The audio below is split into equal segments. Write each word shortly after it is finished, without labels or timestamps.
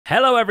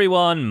Hello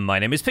everyone, my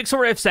name is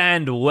Pixlriffs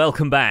and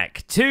welcome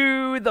back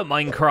to the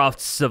Minecraft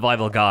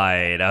Survival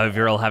Guide. I hope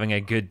you're all having a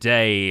good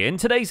day. In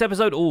today's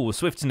episode,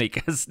 Swift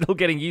Sneak, still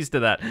getting used to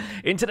that.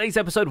 In today's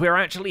episode, we're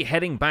actually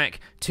heading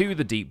back to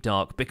the Deep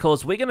Dark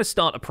because we're going to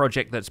start a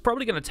project that's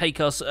probably going to take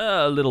us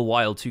a little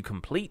while to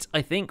complete,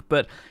 I think,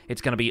 but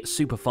it's going to be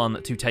super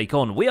fun to take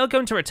on. We are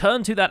going to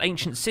return to that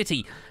ancient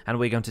city and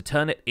we're going to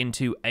turn it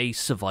into a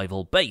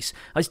survival base.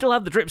 I still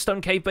have the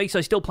Dripstone Cave base,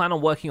 I still plan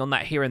on working on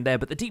that here and there,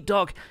 but the Deep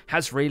Dark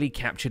has really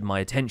captured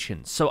my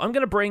attention. So I'm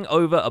going to bring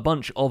over a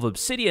bunch of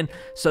obsidian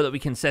so that we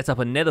can set up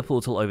a nether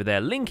portal over there,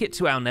 link it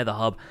to our nether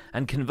hub,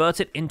 and convert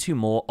it into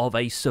more of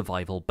a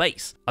survival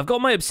base. I've got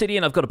my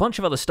obsidian, I've got a bunch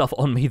of other stuff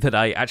on me that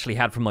I actually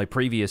had from my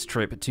previous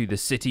trip to the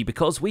city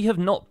because we have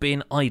not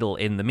been idle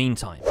in the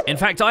meantime. In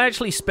fact, I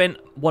actually spent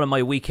one of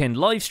my weekend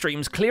live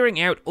streams clearing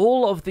out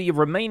all of the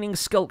remaining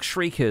Sculk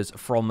Shriekers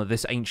from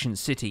this ancient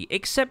city,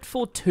 except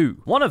for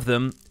two. One of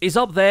them is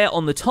up there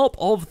on the top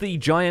of the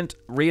giant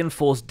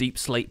reinforced deep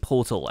slate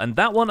portal, and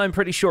that one I'm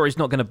pretty sure is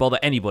not going to bother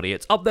anybody.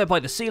 It's up there by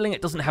the ceiling,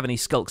 it doesn't have any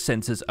Sculk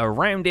sensors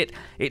around it,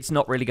 it's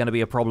not really going to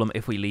be a problem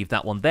if we leave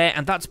that one there,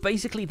 and that's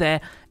basically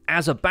there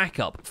as a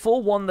backup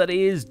for one that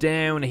is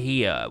down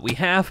here. We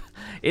have,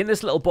 in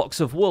this little box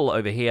of wool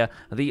over here,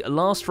 the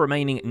last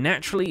remaining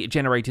naturally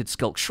generated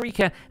Sculk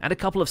Shrieker and a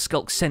couple of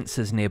Sculk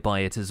Sensors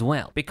nearby it as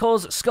well.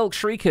 Because Sculk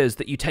Shriekers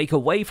that you take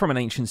away from an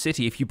ancient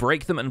city, if you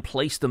break them and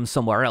place them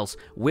somewhere else,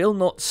 will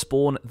not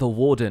spawn the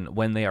Warden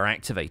when they are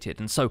activated.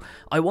 And so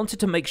I wanted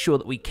to make sure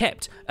that we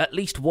kept at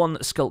least one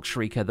Sculk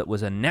Shrieker that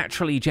was a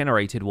naturally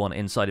generated one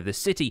inside of this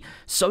city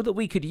so that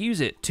we could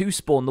use it to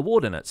spawn the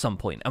Warden at some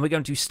point. And we're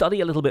going to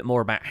study a little bit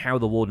more about how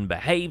the Warden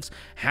behaves,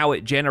 how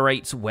it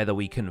generates, whether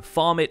we can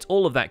farm it,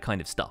 all of that kind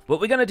of stuff.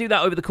 But we're going to do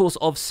that over the course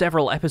of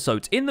several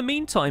episodes. In the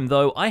meantime,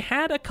 though, I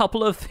had a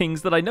couple of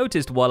things that I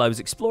noticed while I was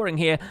exploring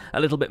here a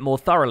little bit more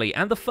thoroughly,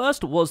 and the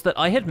first was that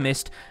I had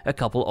missed a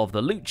couple of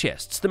the loot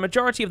chests. The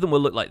majority of them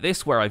will look like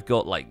this, where I've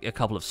got like a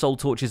couple of soul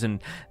torches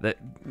and the,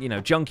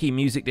 junky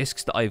music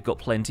discs that I've got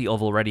plenty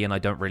of already and I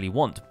don't really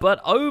want. But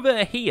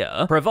over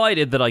here,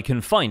 provided that I can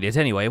find it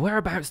anyway,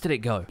 whereabouts did it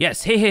go?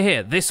 Yes,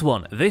 here, this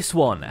one.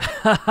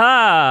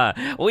 Haha!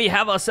 We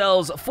have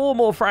ourselves 4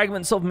 more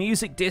fragments of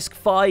Music Disc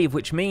 5,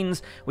 which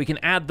means we can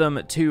add them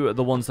to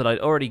the ones that I'd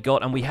already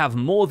got, and we have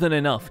more than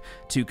enough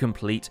to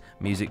complete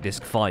Music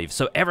Disc 5.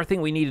 So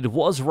everything we needed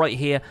was right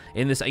here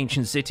in this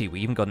ancient city.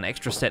 We even got an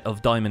extra set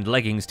of diamond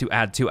leggings to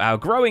add to our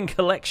growing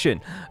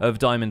collection of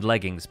diamond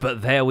leggings.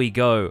 But there we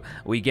go.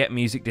 We get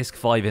Music Disc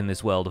 5 in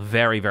this world.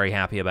 Very, very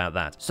happy about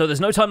that. So there's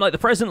no time like the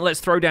present.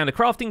 Let's throw down a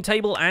crafting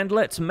table and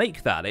let's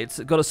make that. It's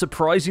got a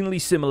surprisingly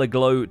similar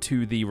glow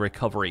to the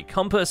recovery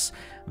compass.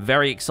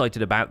 Very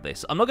excited about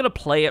this. I'm not going to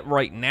play it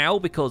right now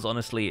because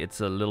honestly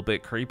it's a little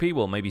bit creepy.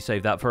 We'll maybe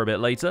save that for a bit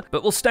later.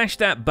 But we'll stash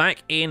that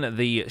back in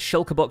the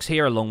shulker box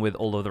here along with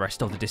all of the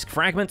rest of the disc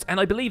fragments. And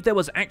I believe there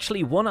was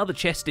actually one other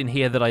chest in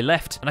here that I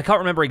left. And I can't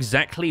remember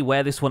exactly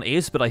where this one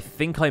is, but I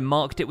think I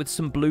marked it with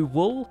some blue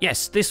wool.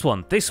 Yes, this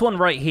one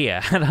right here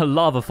had a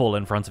lava fall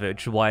in front of it,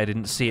 which is why I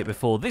didn't see it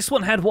before. This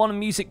one had one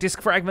music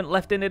disc fragment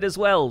left in it as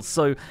well.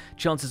 So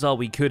chances are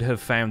we could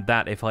have found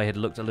that if I had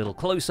looked a little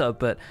closer,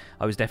 but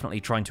I was definitely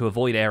trying to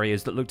avoid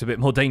areas that looked a bit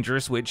more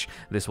dangerous, which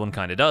this one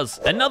kind of does.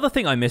 Another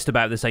thing I missed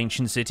about this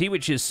ancient city,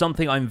 which is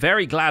something I'm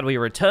very glad we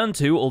returned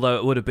to, although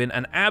it would have been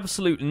an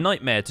absolute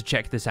nightmare to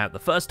check this out the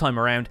first time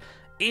around,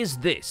 is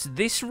this.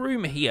 This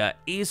room here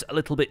is a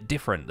little bit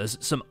different. There's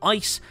some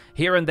ice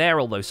here and there,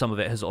 although some of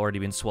it has already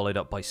been swallowed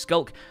up by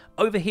Sculk.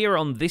 Over here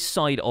on this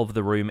side of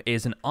the room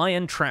is an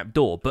iron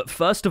trapdoor, but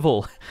first of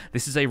all,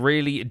 this is a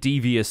really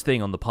devious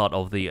thing on the part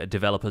of the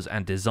developers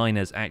and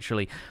designers,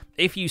 actually.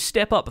 If you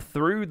step up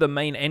through the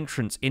main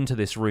entrance into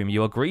this room,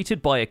 you are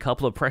greeted by a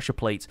couple of pressure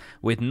plates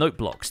with note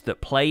blocks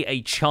that play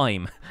a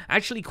chime.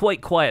 Actually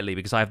quite quietly,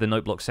 because I have the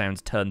note block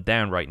sounds turned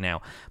down right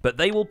now, but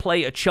they will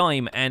play a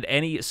chime, and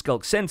any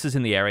Sculk sensors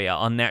in the area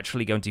are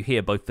naturally going to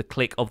hear both the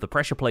click of the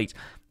pressure plate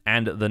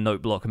and the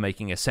note block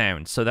making a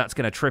sound. So that's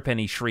going to trip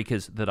any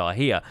shriekers that are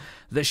here.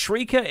 The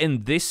shrieker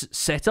in this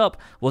setup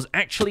was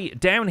actually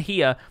down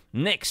here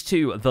next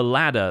to the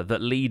ladder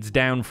that leads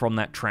down from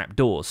that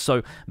trapdoor.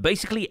 So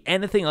basically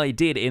anything I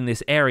did in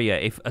this area,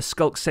 if a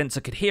Sculk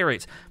sensor could hear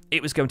it,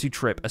 it was going to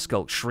trip a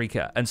Sculk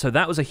Shrieker. And so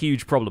that was a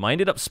huge problem. I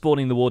ended up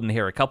spawning the Warden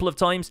here a couple of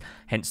times,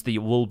 hence the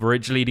wool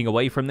bridge leading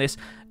away from this.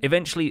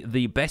 Eventually,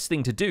 the best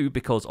thing to do,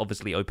 because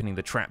obviously opening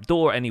the trap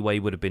door anyway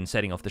would have been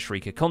setting off the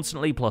Shrieker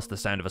constantly, plus the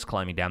sound of us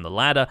climbing down the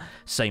ladder,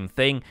 same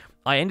thing.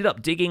 I ended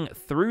up digging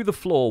through the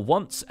floor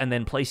once and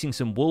then placing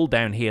some wool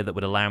down here that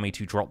would allow me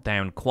to drop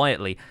down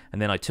quietly,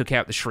 and then I took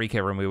out the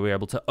Shrieker and we were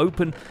able to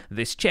open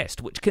this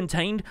chest, which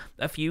contained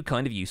a few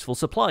kind of useful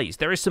supplies.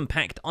 There is some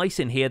packed ice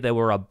in here. There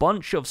were a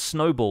bunch of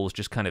snowballs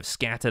just kind of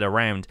scattered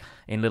around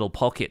in little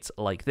pockets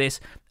like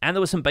this, and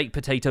there were some baked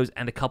potatoes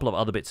and a couple of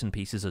other bits and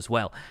pieces as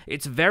well.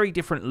 It's very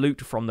different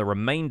loot from the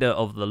remainder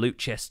of the loot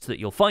chests that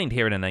you'll find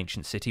here in an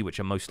ancient city, which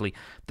are mostly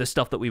the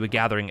stuff that we were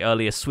gathering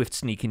earlier, Swift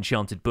Sneak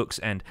enchanted books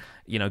and,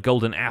 you know,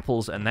 golden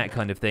apples and that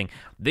kind of thing.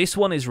 This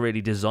one is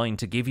really designed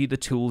to give you the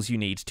tools you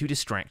need to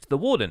distract the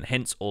warden,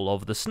 hence all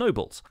of the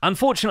snowballs.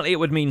 Unfortunately, it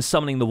would mean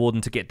summoning the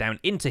warden to get down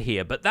into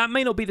here, but that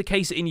may not be the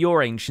case in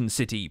your ancient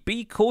city.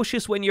 Be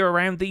cautious when you're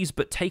around these,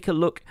 but take a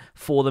look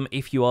for them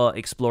if you are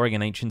exploring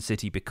an ancient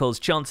city, because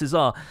chances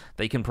are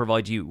they can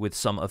provide you with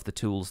some of the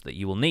tools that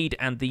you will need,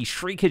 and the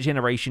Shrieker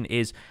generation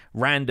is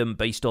random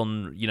based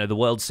on, you know, the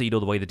world seed or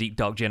the way the Deep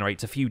Dark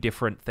generates. A few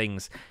different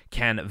things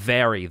can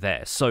vary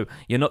there, so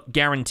you're not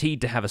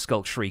guaranteed to have a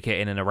Sculk Shrieker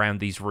in and around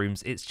these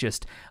rooms. It's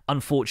just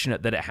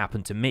unfortunate that it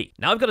happened to me.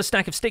 Now I've got a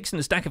stack of sticks and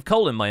a stack of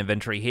coal in my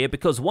inventory here,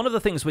 because one of the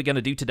things we're going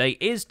to do today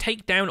is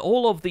take down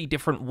all of the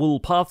different wool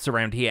paths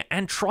around here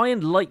and try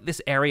and light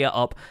this area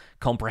up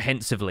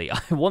comprehensively. I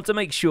want to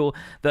make sure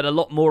that a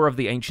lot more of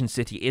the ancient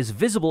city is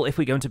visible if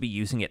we're going to be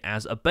using it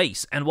as a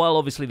base. And while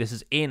obviously this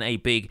is in a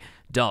big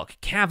dark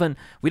cavern,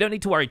 we don't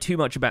need to worry too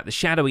much about the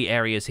shadowy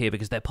areas here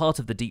because they're part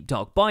of the deep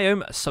dark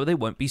biome, so they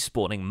won't be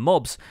spawning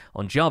mobs,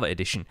 on Java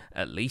Edition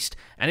at least.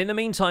 And in the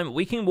meantime,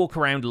 we can walk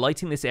around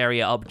lighting this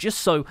area up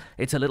just so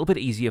it's a little bit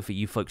easier for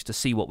you folks to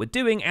see what we're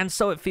doing, and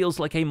so it feels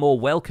like a more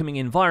welcoming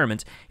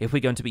environment if we're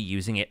going to be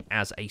using it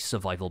as a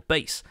survival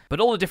base.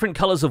 But all the different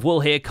colors of wool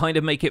here kind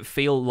of make it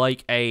feel like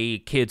a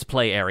kid's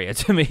play area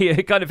to me.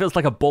 It kind of feels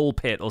like a ball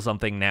pit or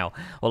something now,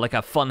 or like a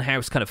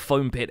funhouse kind of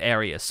foam pit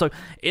area. So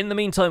in the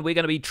meantime, we're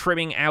going to be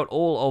trimming out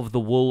all of the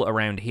wool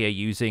around here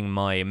using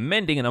my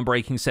mending and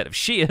unbreaking set of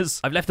shears.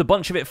 I've left a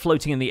bunch of it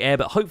floating in the air,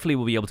 but hopefully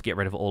we'll be able to get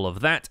rid of all of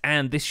that,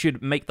 and this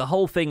should make the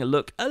whole thing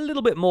look a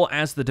little bit more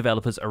as the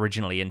developers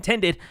originally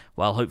intended,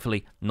 while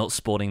hopefully not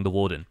spawning the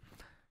warden.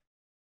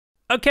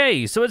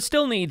 Okay, so it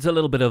still needs a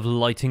little bit of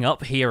lighting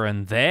up here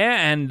and there,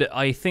 and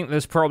I think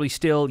there's probably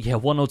still,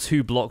 one or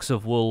two blocks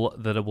of wool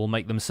that will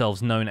make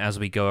themselves known as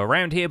we go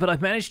around here, but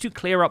I've managed to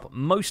clear up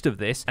most of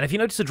this. And if you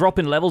notice a drop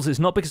in levels, it's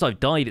not because I've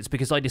died, it's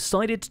because I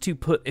decided to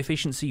put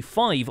efficiency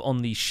 5 on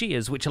these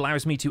shears, which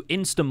allows me to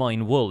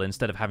insta-mine wool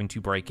instead of having to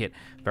break it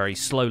very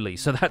slowly.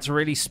 So that's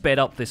really sped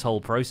up this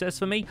whole process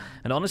for me,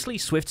 and honestly,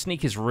 Swift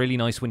Sneak is really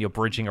nice when you're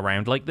bridging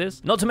around like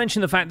this. Not to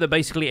mention the fact that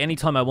basically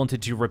anytime I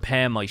wanted to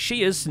repair my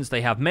shears, since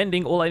they have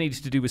mending, all I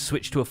needed to do was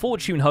switch to a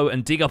fortune hoe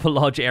and dig up a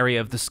large area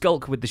of the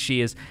sculk with the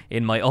shears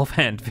in my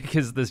offhand,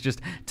 because there's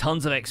just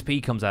tons of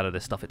XP comes out of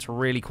this stuff. It's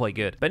really quite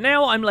good. But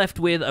now I'm left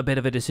with a bit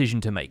of a decision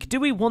to make. Do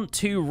we want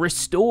to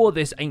restore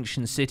this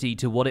ancient city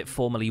to what it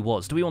formerly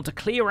was? Do we want to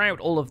clear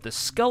out all of the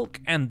sculk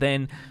and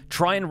then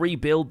try and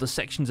rebuild the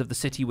sections of the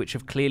city which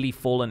have clearly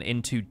fallen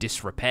into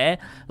disrepair?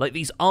 Like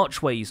these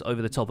archways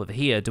over the top of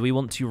here, do we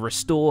want to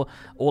restore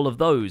all of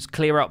those?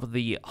 Clear up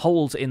the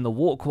holes in the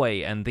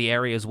walkway and the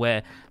areas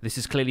where this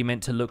is clearly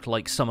meant to look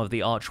like some of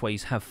the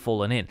archways have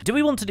fallen in. Do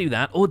we want to do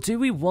that, or do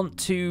we want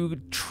to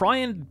try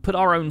and put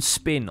our own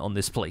spin on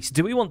this place?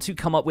 Do we want to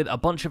come up with a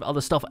bunch of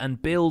other stuff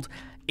and build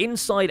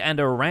inside and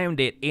around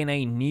it in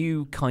a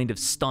new kind of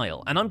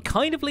style? And I'm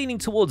kind of leaning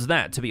towards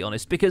that, to be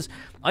honest, because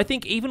I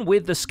think even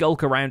with the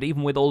sculk around,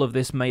 even with all of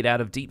this made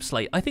out of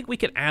deepslate, I think we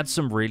could add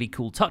some really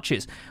cool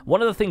touches.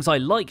 One of the things I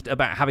liked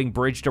about having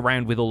bridged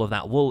around with all of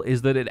that wool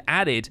is that it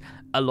added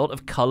a lot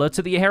of color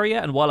to the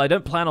area, and while I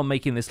don't plan on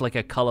making this like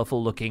a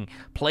colorful looking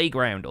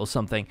playground or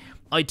something,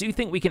 I do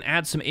think we can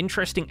add some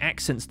interesting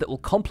accents that will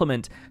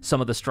complement some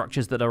of the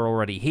structures that are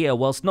already here,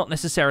 whilst not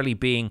necessarily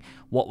being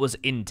what was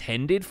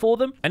intended for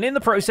them. And in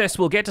the process,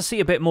 we'll get to see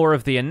a bit more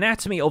of the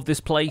anatomy of this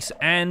place,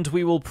 and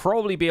we will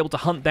probably be able to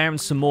hunt down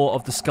some more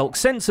of the Sculk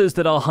Sensors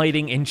that are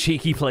hiding in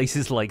cheeky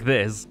places like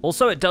this.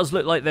 Also, it does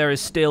look like there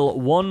is still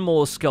one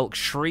more Sculk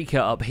Shrieker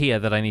up here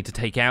that I need to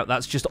take out.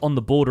 That's just on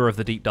the border of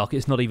the Deep Dark.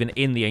 It's not even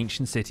in the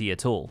ancient city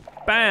at all.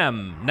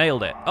 Bam!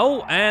 Nailed it.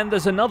 Oh, and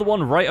there's another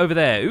one right over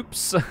there.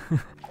 Oops.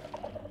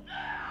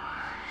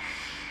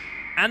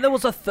 And there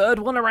was a third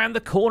one around the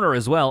corner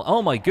as well.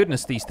 Oh my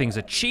goodness, these things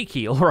are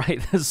cheeky. All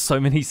right, there's so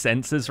many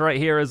sensors right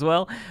here as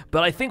well.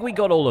 But I think we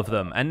got all of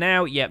them. And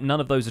now, yep, none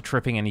of those are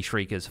tripping any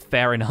shriekers.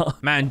 Fair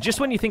enough. Man, just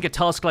when you think a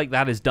task like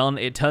that is done,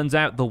 it turns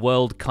out the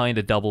world kind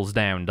of doubles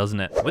down, doesn't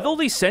it? With all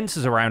these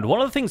sensors around,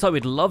 one of the things I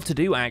would love to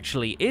do,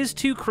 actually, is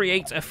to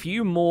create a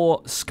few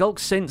more Sculk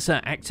Sensor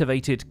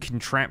activated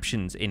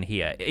contraptions in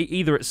here.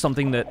 Either it's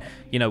something that,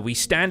 you know, we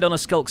stand on a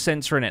Sculk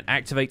Sensor and it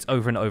activates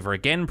over and over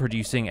again,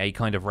 producing a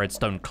kind of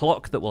redstone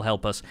clock that will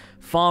help us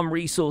farm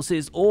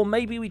resources, or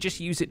maybe we just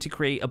use it to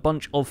create a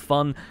bunch of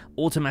fun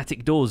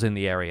automatic doors in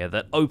the area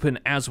that open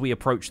as we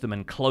approach them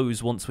and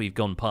close once we've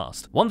gone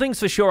past. One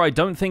thing's for sure, I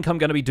don't think I'm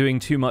going to be doing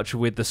too much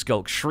with the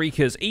Sculk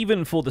Shriekers,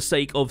 even for the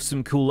sake of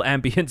some cool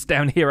ambience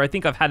down here. I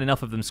think I've had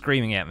enough of them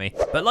screaming at me.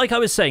 But like I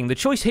was saying, the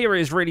choice here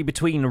is really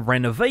between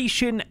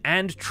renovation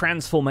and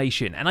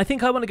transformation, and I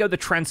think I want to go the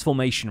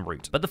transformation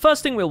route. But the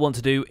first thing we'll want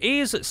to do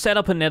is set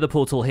up a nether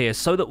portal here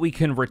so that we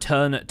can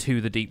return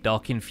to the Deep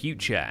Dark in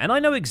future. And I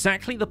know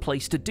exactly the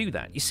place to do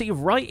that. You see,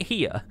 right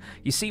here,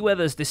 you see where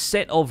there's this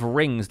set of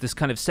rings, this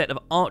kind of set of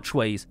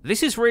archways.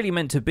 This is really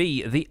meant to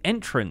be the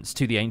entrance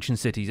to the ancient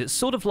cities. It's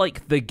sort of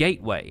like the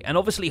gateway, and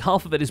obviously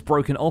half of it is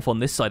broken off on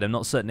this side. I'm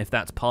not certain if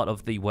that's part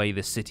of the way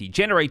this city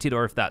generated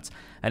or if that's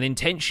an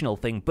intentional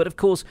thing, but of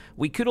course,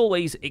 we could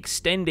always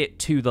extend it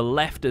to the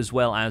left as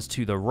well as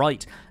to the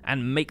right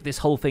and make this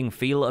whole thing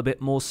feel a bit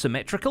more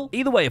symmetrical.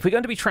 Either way, if we're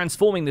going to be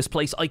transforming this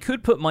place, I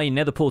could put my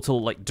nether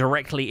portal like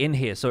directly in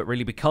here so it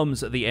really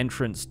becomes the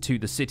entrance to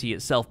the city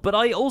itself, but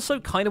I also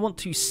kind of want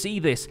to see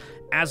this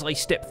as I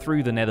step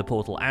through the nether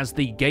portal as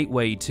the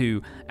gateway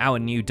to our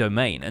new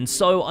domain. And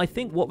so I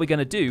think what we're going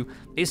to do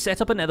is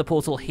set up a nether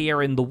portal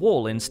here in the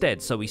wall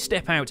instead. So we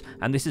step out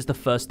and this is the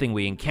first thing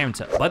we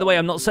encounter. By the way,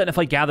 I'm not certain if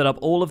I gathered up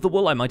all of the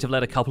wool. I might have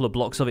let a couple of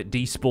blocks of it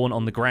despawn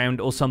on the ground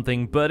or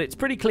something, but it's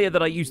pretty clear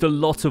that I used a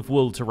lot of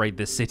wool to raid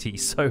this city.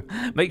 So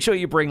make sure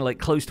you bring like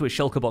close to a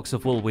shulker box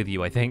of wool with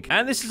you, I think.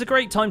 And this is a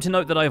great time to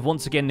note that I have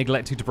once again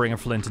neglected to bring a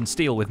flint and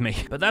steel with me.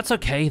 But that's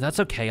okay,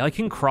 I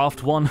can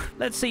craft one.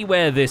 Let's see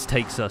where this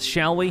takes us,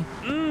 shall we?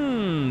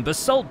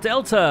 Basalt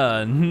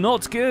Delta,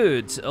 not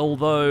good.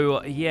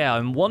 Although, yeah,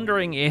 I'm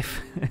wondering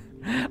if...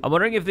 I'm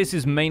wondering if this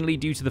is mainly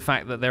due to the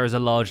fact that there is a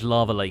large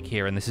lava lake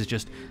here and this is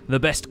just the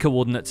best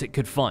coordinates it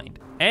could find.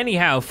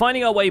 Anyhow,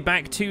 finding our way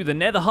back to the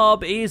Nether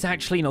Hub is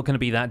actually not going to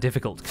be that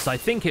difficult, because I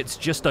think it's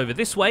just over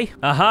this way.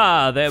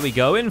 Aha, there we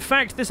go. In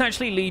fact, this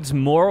actually leads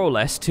more or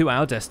less to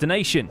our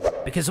destination,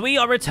 because we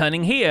are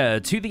returning here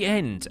to the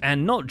end,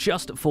 and not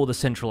just for the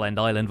central end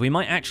island. We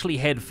might actually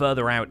head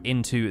further out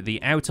into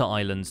the outer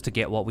islands to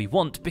get what we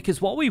want,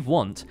 because what we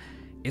want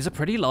is a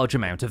pretty large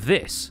amount of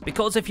this.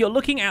 Because if you're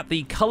looking at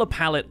the color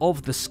palette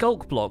of the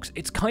Sculk blocks,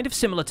 it's kind of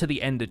similar to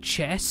the Ender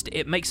chest.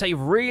 It makes a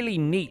really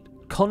neat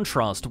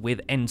contrast with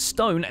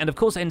Endstone, and of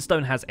course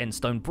Endstone has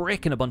Endstone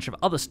brick and a bunch of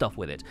other stuff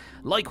with it.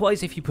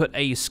 Likewise, if you put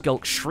a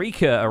Sculk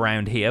Shrieker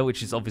around here,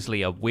 which is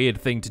obviously a weird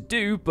thing to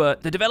do,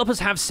 but the developers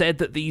have said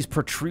that these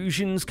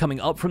protrusions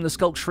coming up from the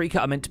Sculk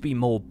Shrieker are meant to be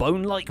more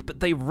bone-like, but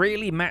they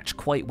really match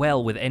quite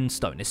well with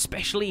Endstone,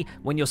 especially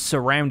when you're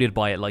surrounded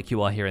by it like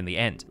you are here in the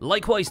End.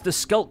 Likewise, the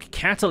Sculk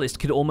Catalyst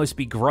could almost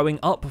be growing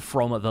up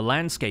from the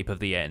landscape of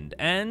the End,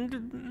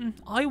 and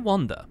I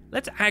wonder.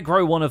 Let's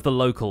aggro one of the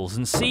locals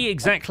and see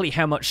exactly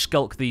how much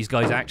Sculk these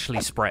guys actually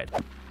spread.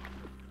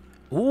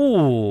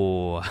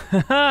 Ooh,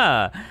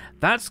 haha.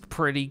 That's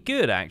pretty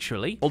good,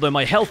 actually. Although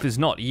my health is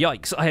not.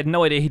 Yikes, I had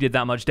no idea he did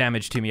that much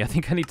damage to me. I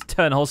think I need to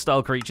turn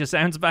hostile creature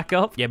sounds back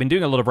up. Yeah, I've been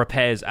doing a lot of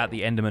repairs at the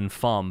Enderman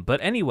farm.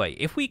 But anyway,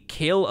 if we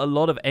kill a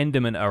lot of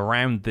Endermen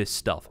around this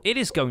stuff, it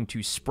is going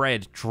to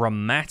spread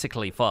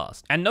dramatically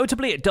fast. And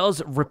notably, it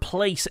does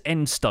replace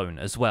Endstone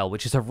as well,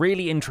 which is a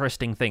really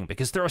interesting thing,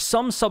 because there are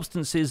some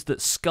substances that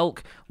Sculk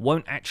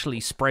won't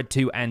actually spread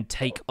to and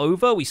take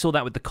over. We saw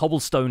that with the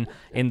cobblestone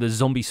in the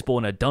zombie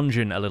spawner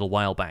dungeon a little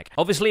while back.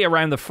 Obviously,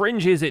 around the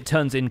fringes, it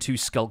turns into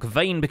Sculk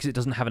Vein because it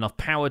doesn't have enough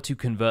power to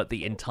convert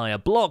the entire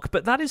block,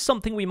 but that is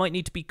something we might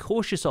need to be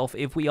cautious of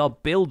if we are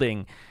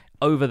building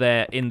over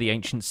there in the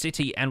ancient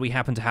city and we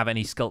happen to have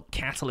any Sculk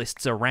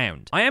catalysts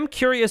around. I am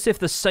curious if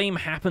the same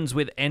happens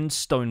with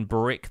Endstone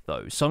brick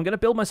though, so I'm going to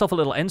build myself a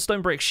little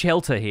Endstone brick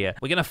shelter here.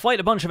 We're going to fight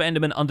a bunch of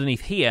Endermen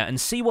underneath here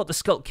and see what the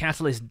Sculk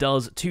catalyst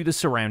does to the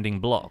surrounding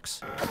blocks.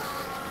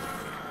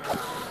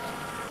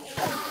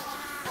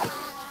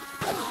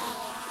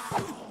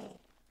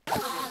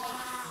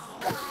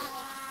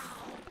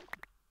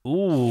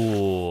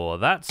 Ooh,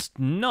 that's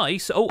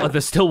nice. Oh,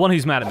 there's still one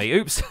who's mad at me.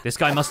 Oops. This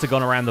guy must have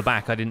gone around the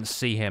back. I didn't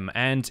see him.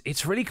 And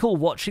it's really cool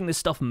watching this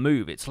stuff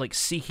move. It's like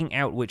seeking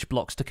out which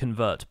blocks to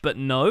convert. But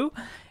no,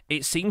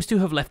 it seems to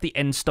have left the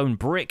Endstone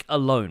brick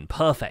alone.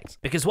 Perfect.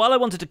 Because while I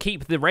wanted to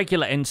keep the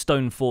regular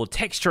Endstone for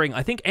texturing,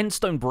 I think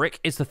Endstone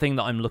brick is the thing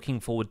that I'm looking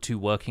forward to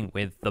working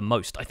with the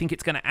most. I think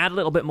it's going to add a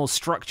little bit more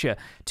structure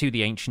to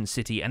the ancient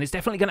city, and it's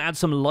definitely going to add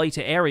some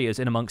lighter areas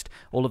in amongst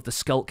all of the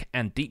Sculk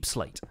and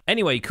deepslate.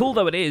 Anyway, cool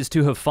though it is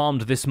to have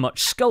farmed this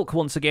much Sculk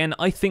once again,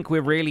 I think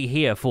we're really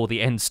here for the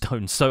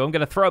Endstone. So I'm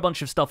going to throw a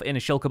bunch of stuff in a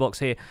shulker box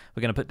here.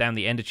 We're going to put down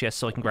the ender chest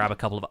so I can grab a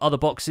couple of other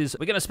boxes.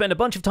 We're going to spend a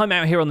bunch of time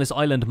out here on this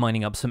island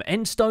mining up some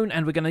Endstone,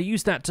 and we're going to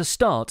use that to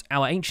start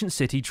our ancient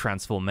city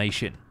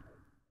transformation.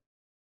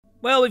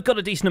 Well, we've got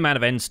a decent amount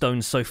of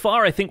endstones so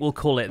far. I think we'll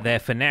call it there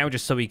for now,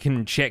 just so we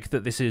can check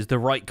that this is the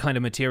right kind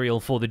of material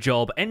for the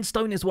job.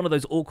 Endstone is one of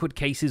those awkward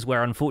cases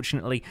where,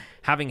 unfortunately,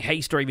 having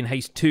haste or even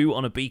haste 2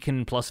 on a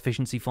beacon plus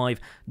efficiency 5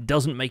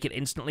 doesn't make it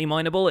instantly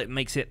mineable. It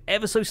makes it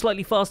ever so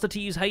slightly faster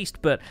to use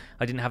haste, but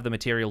I didn't have the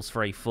materials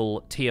for a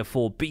full tier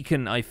 4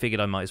 beacon. I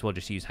figured I might as well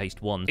just use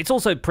haste 1. It's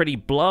also pretty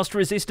blast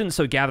resistant,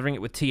 so gathering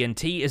it with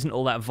TNT isn't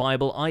all that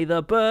viable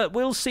either, but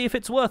we'll see if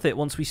it's worth it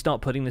once we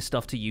start putting this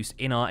stuff to use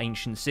in our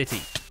ancient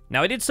city.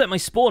 Now, I did set my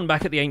spawn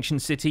back at the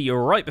ancient city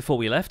right before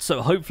we left,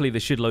 so hopefully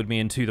this should load me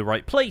into the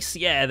right place.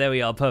 Yeah, there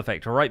we are,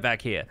 perfect, right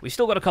back here. We've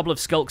still got a couple of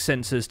Sculk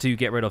Sensors to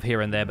get rid of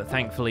here and there, but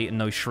thankfully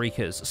no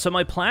Shriekers. So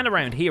my plan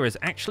around here is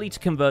actually to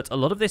convert a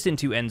lot of this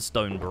into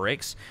Endstone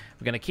bricks,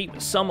 We're going to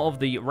keep some of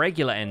the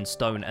regular end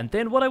stone, and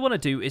then what I want to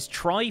do is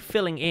try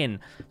filling in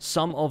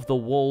some of the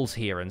walls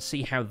here and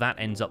see how that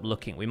ends up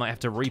looking. We might have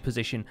to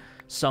reposition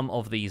some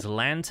of these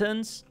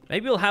lanterns.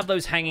 Maybe we'll have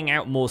those hanging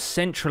out more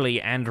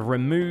centrally and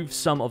remove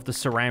some of the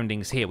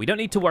surroundings here. We don't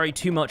need to worry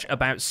too much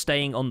about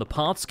staying on the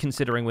paths,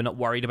 considering we're not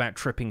worried about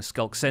tripping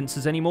Sculk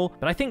Sensors anymore.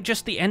 But I think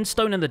just the end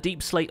stone and the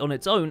deep slate on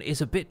its own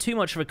is a bit too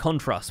much of a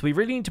contrast. We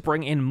really need to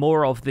bring in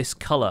more of this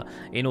color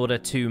in order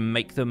to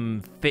make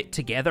them fit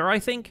together, I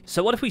think.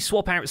 So what if we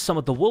swap out some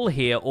of the wool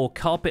here or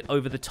carpet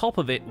over the top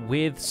of it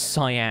with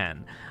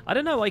cyan? I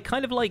don't know, I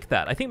kind of like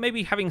that. I think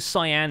maybe having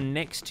cyan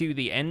next to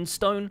the end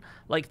stone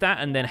like that,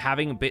 and then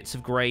having bits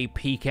of grey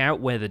peek out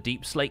where the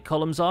deep slate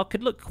columns are,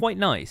 could look quite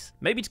nice.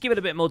 Maybe to give it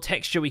a bit more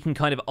texture, we can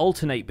kind of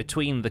alternate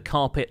between the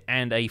carpet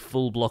and a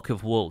full block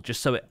of wool,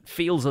 just so it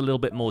feels a little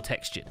bit more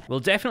textured. We'll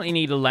definitely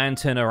need a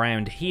lantern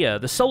around here.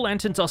 The soul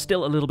lanterns are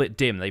still a little bit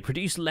dim. They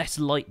produce less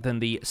light than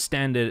the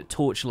standard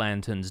torch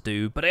lanterns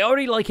do, but I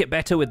already like it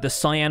better with the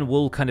cyan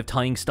wool kind of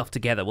tying stuff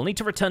together. We'll need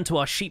to return to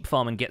our sheep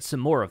farm and get some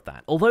more of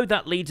that, although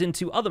that leads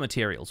into other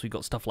materials. We've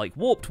got stuff like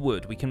warped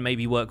wood. We can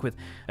maybe work with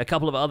a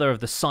couple of other of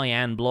the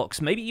cyan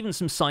blocks, maybe even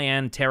some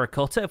cyan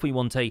terracotta if we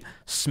want a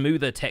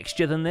smoother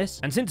texture than this.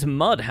 And since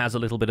mud has a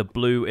little bit of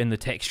blue in the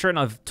texture, and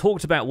I've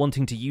talked about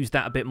wanting to use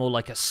that a bit more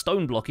like a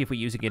stone block if we're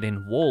using it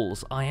in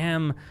walls, I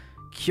am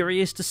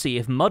curious to see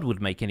if mud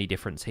would make any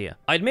difference here.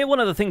 I admit one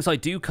of the things I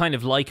do kind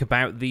of like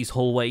about these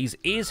hallways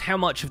is how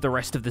much of the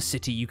rest of the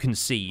city you can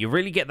see. You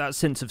really get that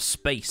sense of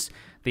space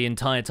the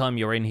entire time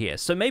you're in here.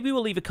 So maybe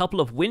we'll leave a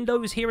couple of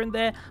windows here and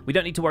there. We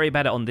don't need to worry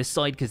about it on this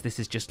side because this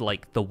is just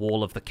like the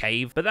wall of the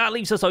cave, but that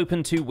leaves us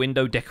open to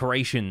window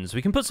decorations.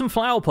 We can put some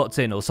flower pots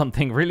in or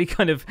something, really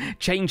kind of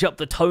change up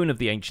the tone of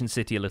the ancient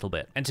city a little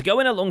bit. And to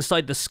go in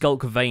alongside the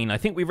Sculk vein, I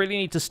think we really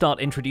need to start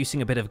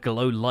introducing a bit of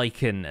glow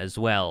lichen as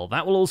well.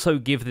 That will also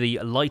give the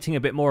lighting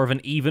a bit more of an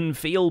even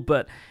feel,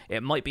 but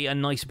it might be a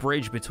nice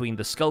bridge between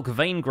the Sculk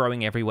vein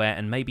growing everywhere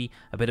and maybe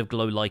a bit of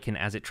glow lichen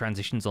as it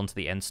transitions onto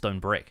the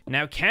endstone brick.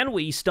 Now, can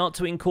we start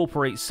to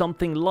incorporate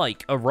something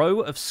like a row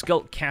of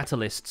Sculk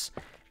catalysts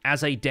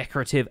as a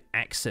decorative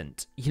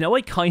accent? You know,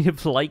 I kind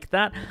of like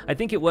that. I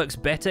think it works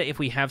better if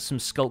we have some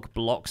Sculk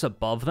blocks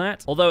above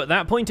that. Although at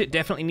that point, it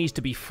definitely needs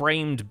to be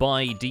framed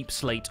by deep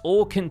slate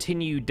or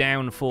continue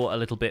down for a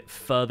little bit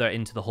further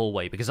into the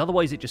hallway, because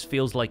otherwise it just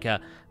feels like a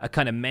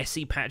kind of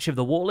messy patch of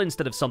the wall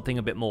instead of something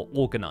a bit more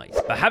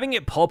organized. But having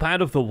it pop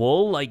out of the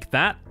wall like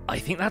that, I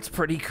think that's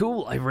pretty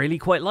cool. I really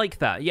quite like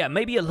that. Yeah,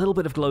 maybe a little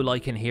bit of glow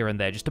lichen here and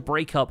there just to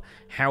break up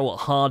how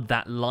hard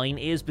that line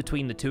is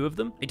between the two of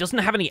them. It doesn't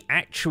have any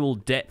actual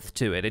depth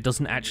to it. It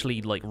doesn't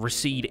actually like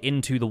recede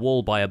into the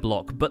wall by a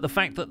block, but the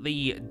fact that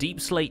the deep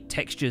slate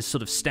textures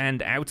sort of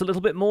stand out a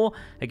little bit more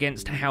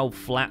against how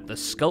flat the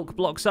Sculk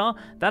blocks are,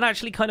 that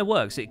actually kind of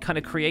works. It kind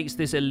of creates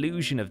this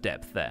illusion of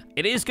depth there.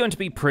 It is going to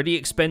be pretty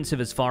expensive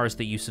as far as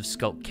the use of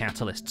Sculk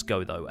catalysts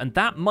go though, and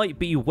that might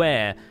be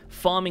where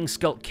farming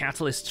Sculk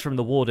catalysts from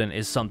the Warden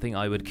is something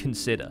I would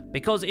consider.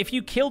 Because if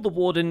you kill the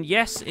Warden,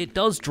 yes, it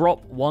does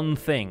drop one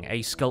thing, a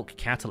Sculk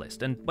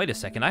catalyst. And wait a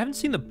second, I haven't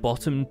seen the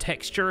bottom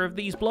texture of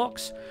these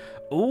blocks.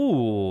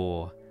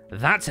 Ooh,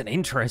 that's an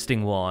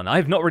interesting one.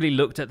 I've not really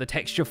looked at the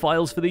texture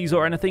files for these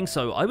or anything,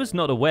 so I was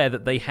not aware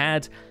that they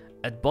had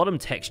a bottom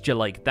texture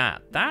like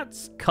that.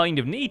 That's kind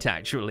of neat,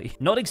 actually.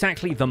 Not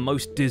exactly the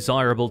most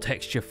desirable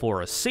texture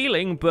for a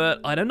ceiling, but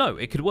I don't know,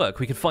 it could work.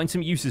 We could find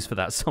some uses for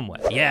that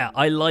somewhere. Yeah,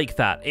 I like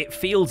that. It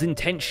feels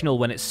intentional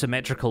when it's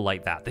symmetrical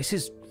like that. This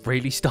is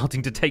really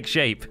starting to take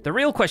shape. The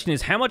real question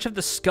is, how much of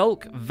the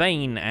Sculk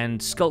vein and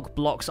Sculk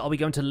blocks are we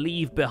going to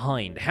leave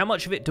behind? How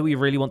much of it do we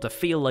really want to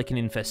feel like an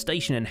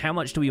infestation, and how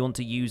much do we want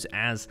to use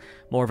as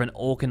more of an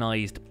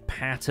organized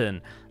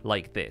pattern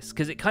like this?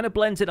 Because it kind of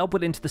blends it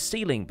upward into the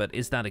ceiling, but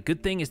is that a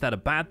good thing? Is that a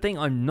bad thing?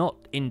 I'm not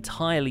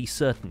entirely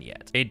certain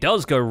yet. It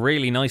does go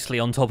really nicely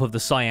on top of the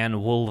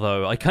cyan wool,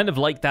 though. I kind of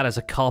like that as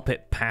a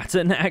carpet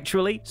pattern,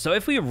 actually. So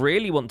if we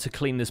really want to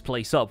clean this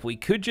place up, we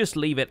could just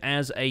leave it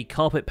as a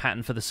carpet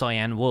pattern for the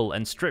cyan wool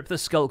and strip the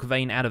Sculk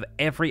vein out of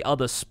every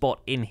other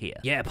spot in here.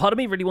 Yeah, part of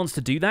me really wants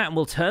to do that, and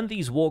we'll turn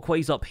these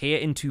walkways up here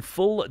into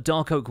full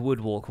dark oak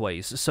wood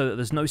walkways so that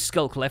there's no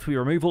Sculk left. We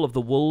remove all of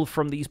the wool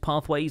from these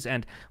pathways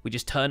and we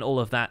just turn all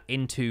of that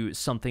into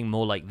something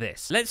more like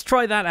this. Let's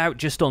try that out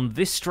just on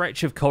this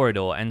stretch of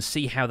corridor and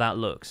see how that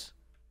looks.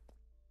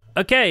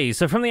 Okay,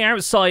 so from the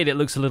outside it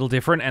looks a little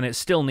different, and it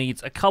still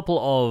needs a couple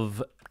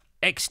of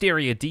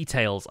exterior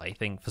details, I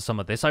think, for some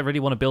of this. I really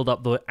want to build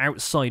up the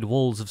outside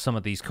walls of some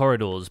of these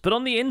corridors, but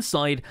on the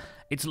inside,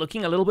 it's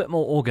looking a little bit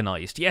more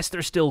organized. Yes,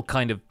 there's still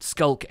kind of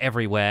Sculk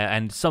everywhere,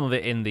 and some of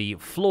it in the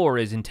floor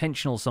is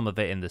intentional, some of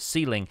it in the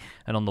ceiling,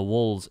 and on the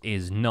walls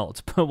is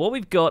not. But what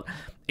we've got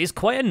is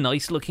quite a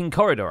nice looking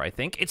corridor, I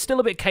think. It's still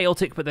a bit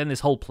chaotic, but then this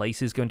whole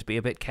place is going to be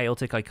a bit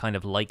chaotic. I kind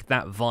of like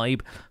that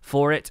vibe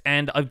for it,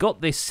 and I've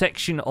got this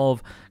section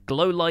of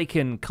glow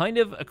lichen kind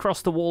of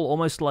across the wall,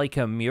 almost like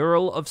a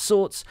mural of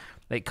sorts.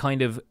 It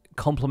kind of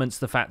complements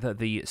the fact that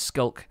the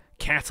Sculk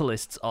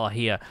catalysts are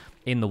here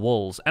in the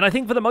walls. And I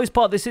think for the most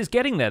part, this is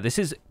getting there. This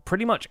is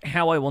pretty much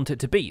how I want it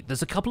to be.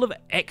 There's a couple of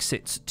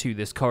exits to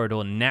this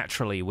corridor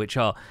naturally, which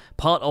are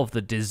part of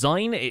the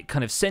design. It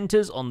kind of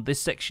centers on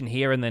this section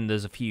here, and then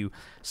there's a few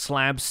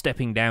slabs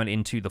stepping down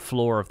into the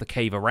floor of the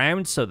cave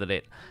around so that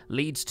it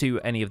leads to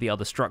any of the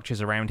other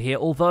structures around here,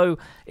 although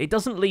it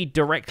doesn't lead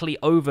directly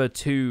over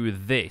to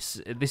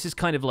this. This is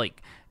kind of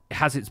like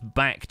has its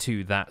back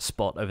to that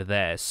spot over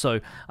there,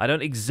 so I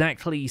don't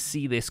exactly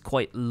see this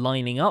quite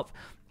lining up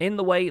in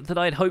the way that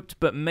I'd hoped,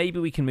 but maybe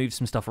we can move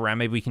some stuff around.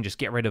 Maybe we can just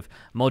get rid of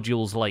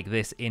modules like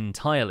this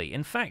entirely.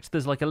 In fact,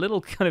 there's like a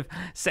little kind of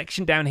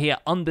section down here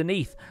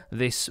underneath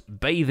this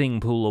bathing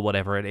pool or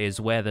whatever it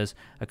is, where there's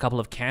a couple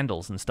of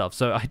candles and stuff.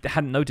 So I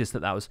hadn't noticed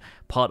that that was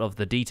part of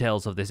the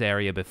details of this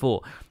area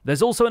before.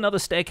 There's also another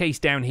staircase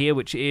down here,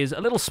 which is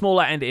a little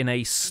smaller and in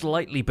a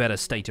slightly better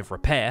state of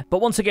repair.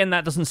 But once again,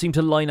 that doesn't seem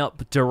to line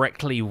up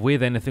directly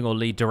with anything or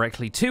lead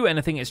directly to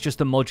anything. It's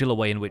just a modular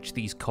way in which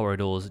these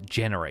corridors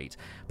generate.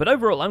 But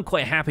overall, I'm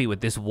quite happy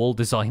with this wall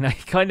design. I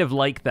kind of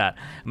like that.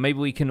 Maybe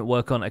we can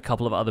work on a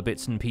couple of other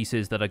bits and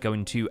pieces that are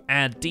going to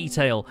add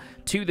detail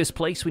to this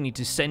place. We need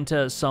to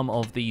center some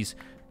of these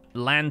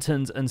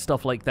lanterns and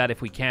stuff like that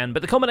if we can,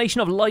 but the combination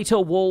of lighter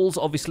walls,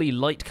 obviously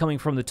light coming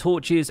from the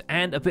torches,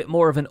 and a bit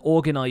more of an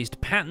organized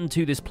pattern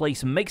to this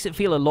place makes it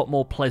feel a lot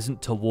more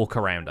pleasant to walk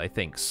around, I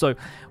think. So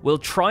we'll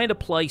try and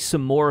apply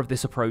some more of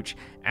this approach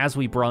as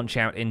we branch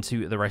out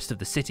into the rest of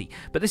the city.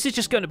 But this is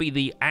just going to be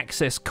the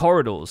access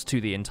corridors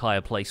to the entire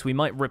place. We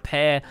might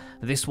repair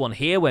this one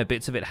here where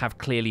bits of it have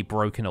clearly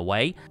broken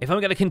away. If I'm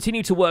going to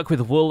continue to work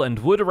with wool and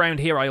wood around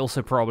here, I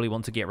also probably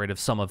want to get rid of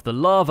some of the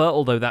lava,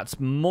 although that's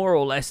more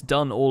or less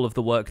done all of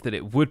the work that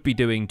it would be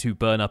doing to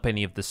burn up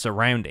any of the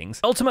surroundings.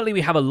 Ultimately,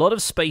 we have a lot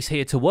of space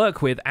here to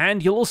work with,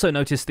 and you'll also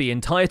notice the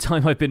entire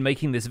time I've been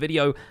making this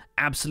video,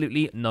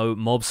 absolutely no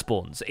mob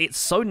spawns. It's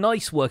so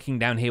nice working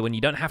down here when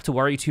you don't have to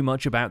worry too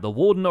much about the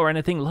warden or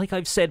anything. Like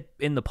I've said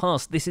in the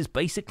past, this is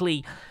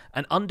basically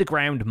an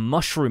underground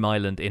mushroom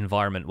island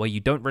environment where you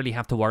don't really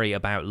have to worry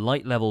about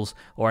light levels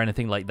or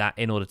anything like that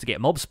in order to get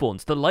mob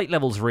spawns. The light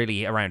levels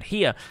really around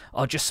here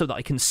are just so that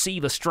I can see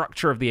the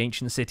structure of the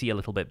ancient city a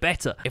little bit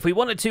better. If we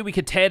wanted to, we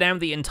could tear down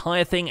the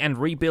entire thing and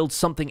rebuild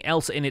something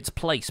else in its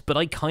place, but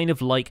I kind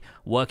of like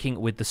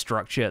working with the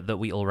structure that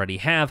we already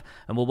have,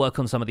 and we'll work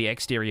on some of the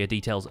exterior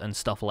details and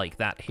stuff like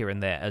that here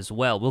and there as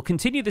well. We'll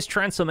continue this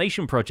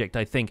transformation project,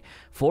 I think,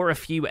 for a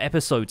few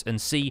episodes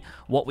and see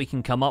what we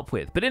can come up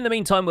with. But in the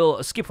meantime,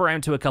 we'll skip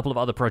around to a couple of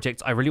other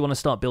projects. I really want to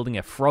start building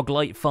a frog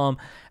light farm,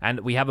 and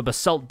we have a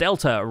basalt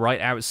delta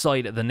right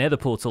outside the nether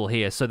portal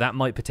here, so that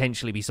might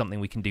potentially be something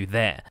we can do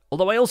there.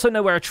 Although I also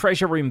know where a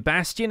treasure room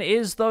bastion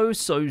is though,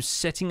 so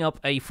setting up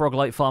a frog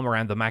light farm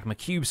around the magma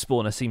cube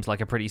spawner seems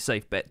like a pretty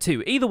safe bet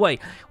too. Either way,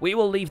 we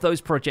will leave those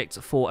projects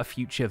for a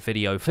future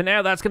video. For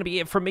now, that's going to be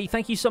it from me.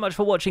 Thank you so much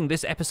for watching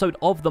this episode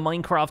of the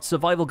Minecraft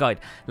Survival Guide.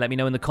 Let me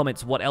know in the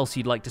comments what else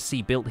you'd like to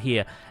see built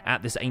here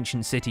at this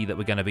ancient city that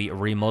we're going to be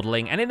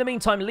remodeling. And in the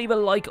meantime, leave a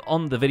like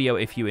on the video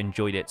if you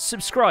enjoyed it.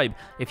 Subscribe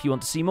if you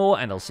want to see more,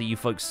 and I'll see you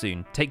folks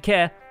soon. Take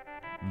care.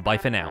 Bye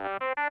for now.